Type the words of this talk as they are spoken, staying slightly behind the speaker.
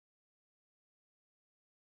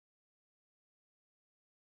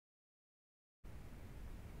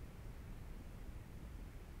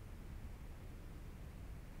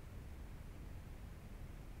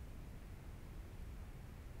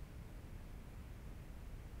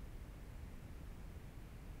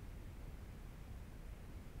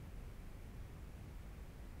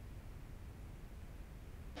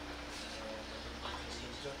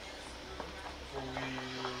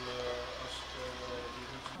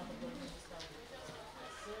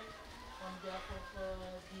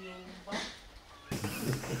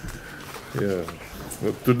Yeah.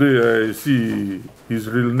 But today I see his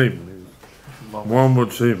real name, Mohammed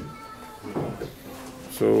Saheem.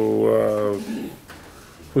 So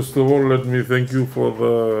first of all, let me thank you for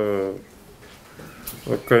the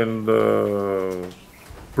kind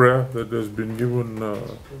prayer that has been given,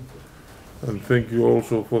 and thank you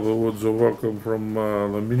also for the words of welcome from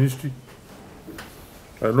the ministry.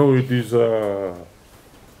 I know it is a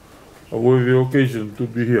worthy occasion to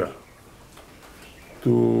be here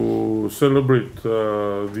to celebrate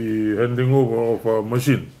the handing over of a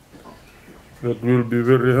machine that will be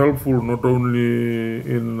very helpful not only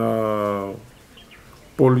in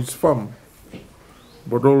Polish farm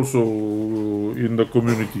but also in the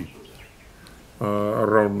community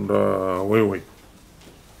around Waiwai.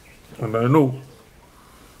 And I know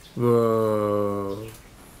the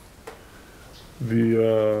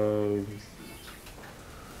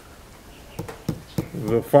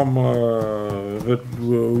farmer that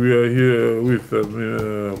we are here with,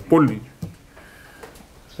 Polly,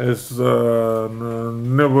 has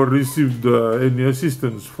never received any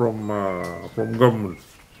assistance from government,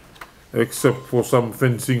 except for some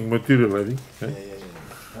fencing material, I think.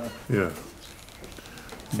 Yeah.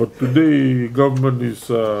 But today, government is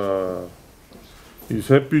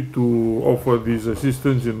happy to offer this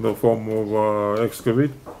assistance in the form of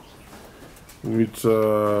excavator, which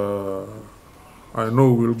I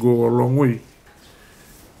know will go a long way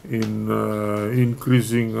in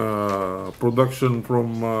increasing production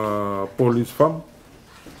from Polish farm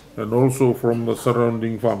and also from the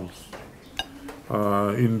surrounding farms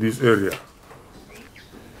in this area.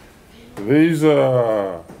 There is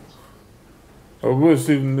a verse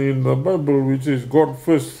in the Bible which says, God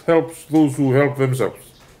first helps those who help themselves.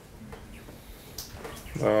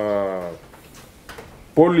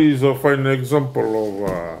 Polly is a fine example of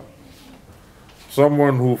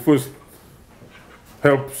someone who first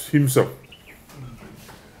helps himself,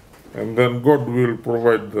 and then God will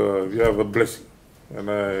provide the other blessing. And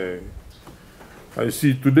I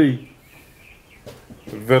see today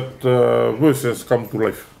that verse has come to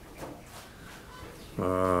life.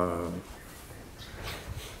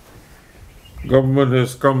 Government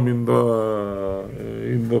has come in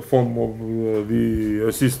the form of the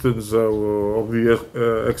assistance of the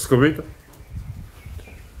excavator,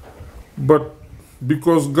 but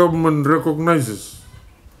because government recognizes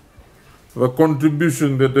the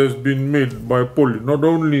contribution that has been made by Polly, not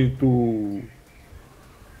only to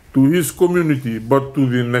his community, but to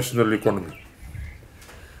the national economy,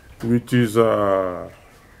 which is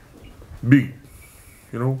big,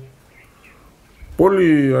 you know.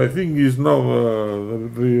 Polly, I think, is now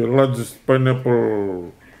the largest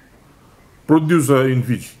pineapple producer in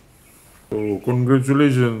Fiji. So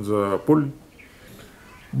congratulations, Polly.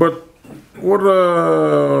 But whatever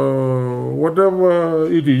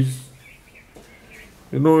it is,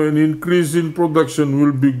 you know, an increase in production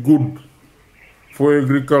will be good for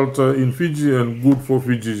agriculture in Fiji and good for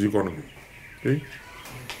Fiji's economy. Okay?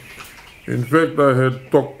 In fact, I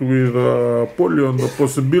had talked with Polly on the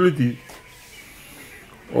possibility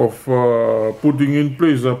of putting in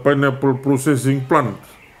place a pineapple processing plant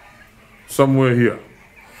somewhere here.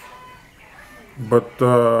 But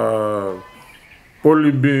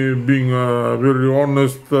Polly, being a very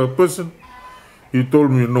honest person, he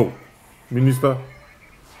told me, no, Minister,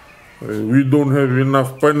 we don't have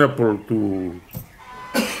enough pineapple to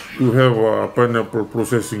have a pineapple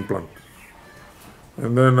processing plant.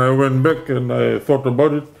 And then I went back and I thought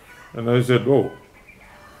about it, and I said, oh,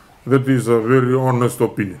 that is a very honest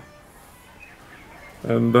opinion.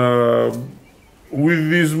 And with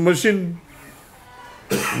this machine,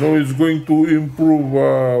 you know, it's going to improve,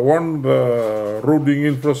 the roading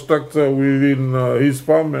infrastructure within his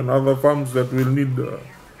farm and other farms that will need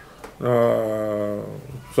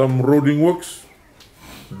some roading works,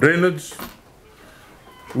 drainage,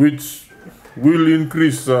 which will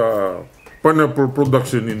increase pineapple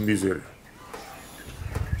production in this area.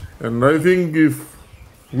 And I think if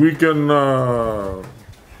we can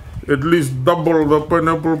at least double the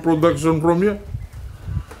pineapple production from here,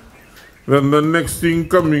 then the next thing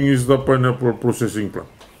coming is the pineapple processing plant.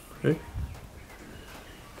 Okay?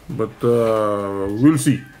 But we'll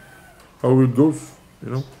see how it goes,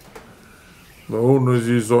 you know. The onus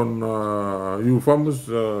is on you farmers.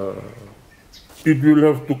 It will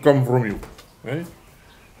have to come from you. Eh?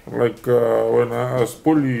 Like when I asked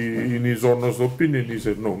Polly in his honest opinion, he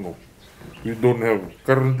said, no, we don't have,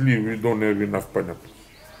 currently we don't have enough pineapples.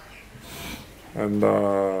 And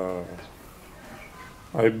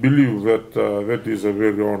I believe that that is a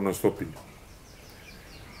very honest opinion.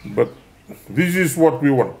 But this is what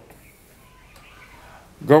we want.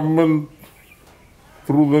 Government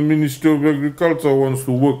through the Ministry of Agriculture, wants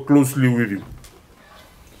to work closely with you.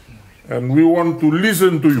 And we want to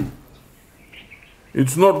listen to you.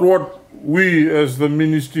 It's not what we as the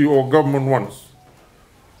ministry or government wants.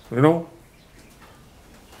 You know,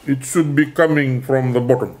 it should be coming from the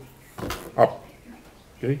bottom up.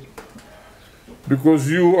 Okay? Because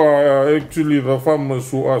you are actually the farmers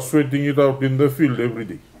who are sweating it out in the field every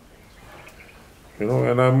day. You know,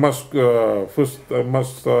 and I must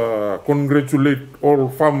congratulate all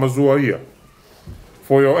farmers who are here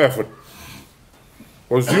for your effort.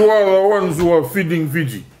 Because you are the ones who are feeding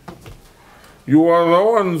Fiji. You are the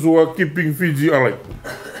ones who are keeping Fiji alive.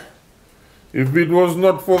 If it was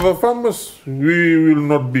not for the farmers, we will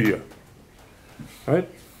not be here. Right?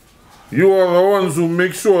 You are the ones who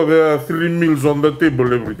make sure there are 3 meals on the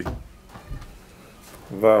table every day.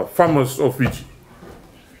 The farmers of Fiji.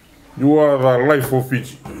 You are the life of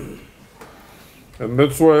Fiji. And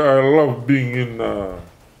that's why I love being in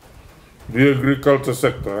the agriculture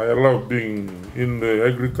sector. I love being in the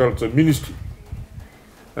agriculture ministry.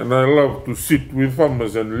 And I love to sit with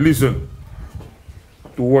farmers and listen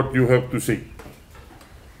to what you have to say.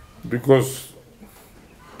 Because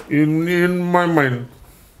in my mind,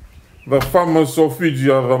 the farmers of Fiji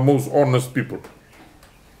are the most honest people.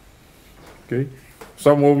 Okay?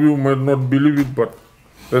 Some of you might not believe it, but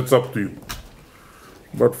that's up to you.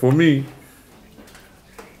 But for me,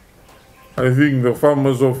 I think the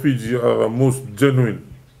farmers of Fiji are the most genuine.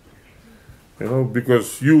 You know,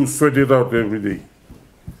 because you sweat it out every day.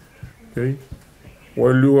 Okay?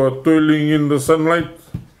 While you are toiling in the sunlight,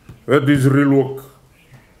 that is real work.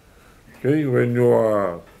 Okay? When you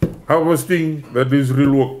are harvesting, that is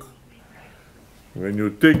real work. When you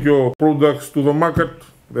take your products to the market,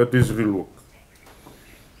 that is real work.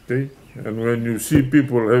 Okay? And when you see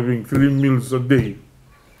people having 3 meals a day,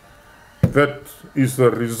 that is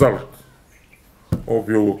the result of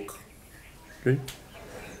your work. Okay?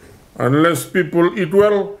 Unless people eat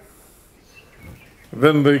well,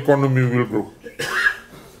 then the economy will grow.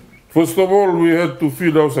 First of all, we had to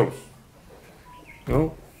feed ourselves. You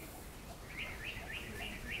know?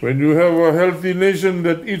 When you have a healthy nation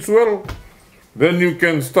that eats well, then you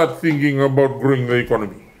can start thinking about growing the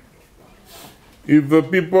economy. If the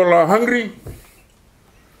people are hungry,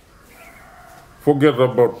 forget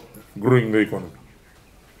about growing the economy.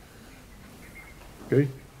 Okay?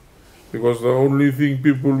 Because the only thing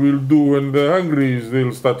people will do when they're hungry is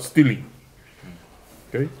they'll start stealing.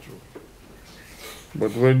 Okay?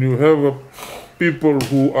 But when you have people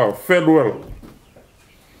who are fed well,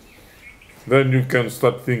 then you can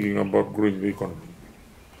start thinking about growing the economy.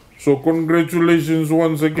 So congratulations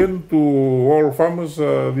once again to all farmers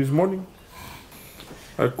this morning.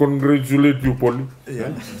 I congratulate you, Polly,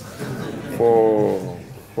 for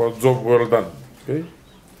a job well done. Okay?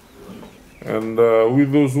 And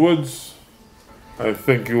with those words, I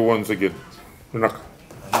thank you once again. Unaka.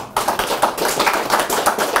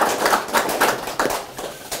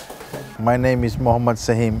 My name is Mohammed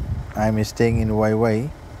Saheem. I'm staying in Waiwai.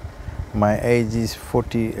 My age is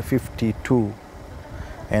 52,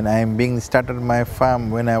 and I'm being started my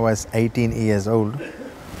farm when I was 18 years old.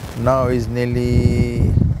 Now is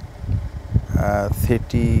nearly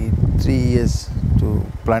 33 years to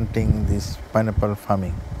planting this pineapple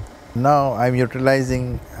farming. Now I'm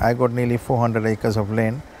utilizing, I got nearly 400 acres of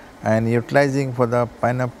land, and utilizing for the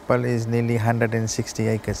pineapple is nearly 160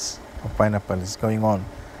 acres of pineapple is going on.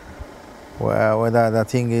 Whether the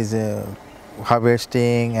thing is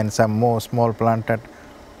harvesting and some more small planted,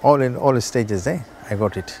 all in all stages, I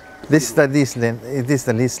got it. This is the lease land. It is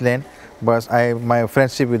the lease land, but my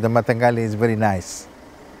friendship with the Matangali is very nice.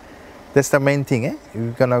 That's the main thing. If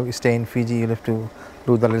you're gonna stay in Fiji, you have to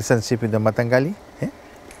do the relationship with the Matangali.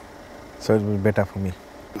 So it will be better for me.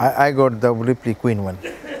 I got the Ripley Queen one,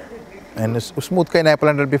 and smooth kite I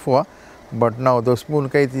planted before, but now the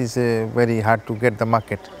smooth kite is very hard to get the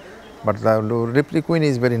market. But the Ripley Queen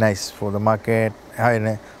is very nice for the market.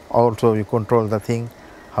 And also you control the thing,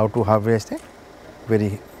 how to harvest.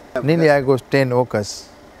 Very. Nearly I got 10 acres,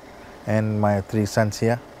 and my 3 sons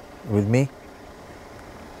here with me,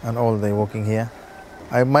 and all they working here.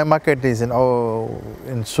 My market is in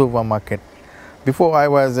Suva market. Before I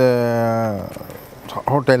was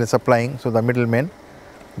hotel supplying, so the middleman.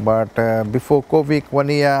 But before COVID, 1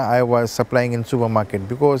 year I was supplying in supermarket,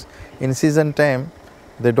 because in season time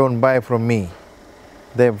they don't buy from me.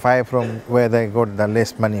 They buy from where they got the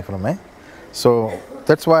less money from. So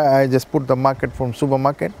that's why I just put the market from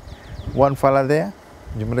supermarket. One fella there,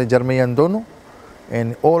 German Donu,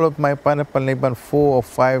 and all of my pineapple neighbor 4 or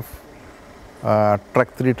 5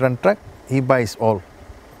 truck, 3-ton truck, he buys all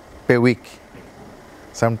per week.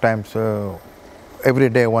 Sometimes every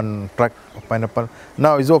day 1 truck of pineapple.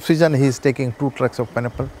 Now it's off season, he's taking 2 trucks of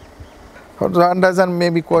pineapple. So the dozen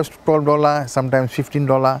maybe cost $12, sometimes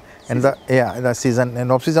 $15, and the season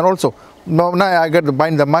and off season also. Now I got to buy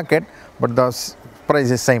in the market, but the price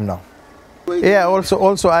is same now. Yeah,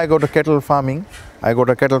 also I got a cattle farming.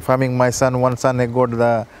 My son, one son, he got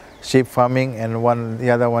the sheep farming, and the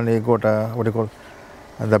other one he got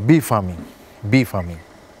the bee farming.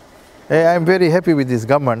 Yeah, I'm very happy with this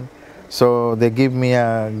government. So they give me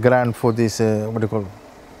a grant for this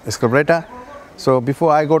excavator. So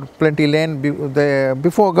before I got plenty land.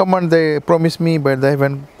 Before government they promised me, but they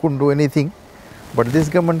couldn't do anything. But this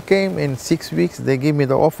government came in 6 weeks. They gave me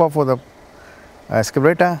the offer for the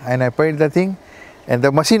excavator, and I paid the thing, and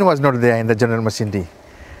the machine was not there in the general machinery.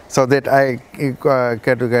 So that I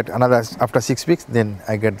get to get another, after 6 weeks, then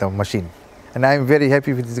I get the machine. And I am very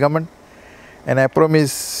happy with this government, and I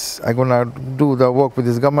promise I'm gonna do the work with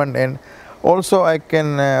this government, and also I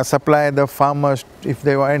can supply the farmers if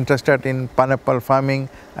they were interested in pineapple farming.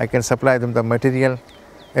 I can supply them the material,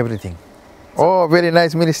 everything. Oh, very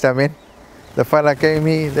nice minister, man. The fella came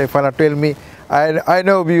here, the fella told me, I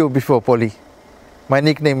know you before, Polly. My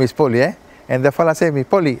nickname is Polly, eh? And the fella said me,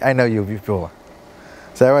 Polly, I know you before.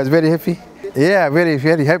 So I was very happy. Yeah, very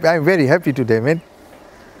happy. I'm very happy today, man.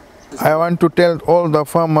 I want to tell all the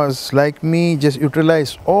farmers like me, just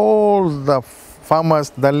utilize all the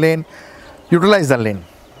farmers, the land, utilize the land.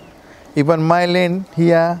 Even my land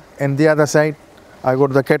here and the other side, I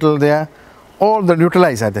got the cattle there, all the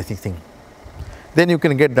utilize the thing. Then you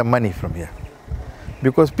can get the money from here.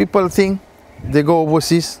 Because people think they go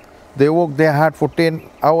overseas, they work there hard for 10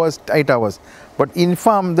 hours, 8 hours. But in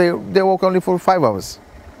farm, they work only for 5 hours.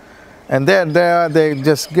 And there they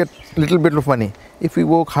just get little bit of money. If we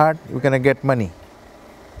work hard, we're going to get money.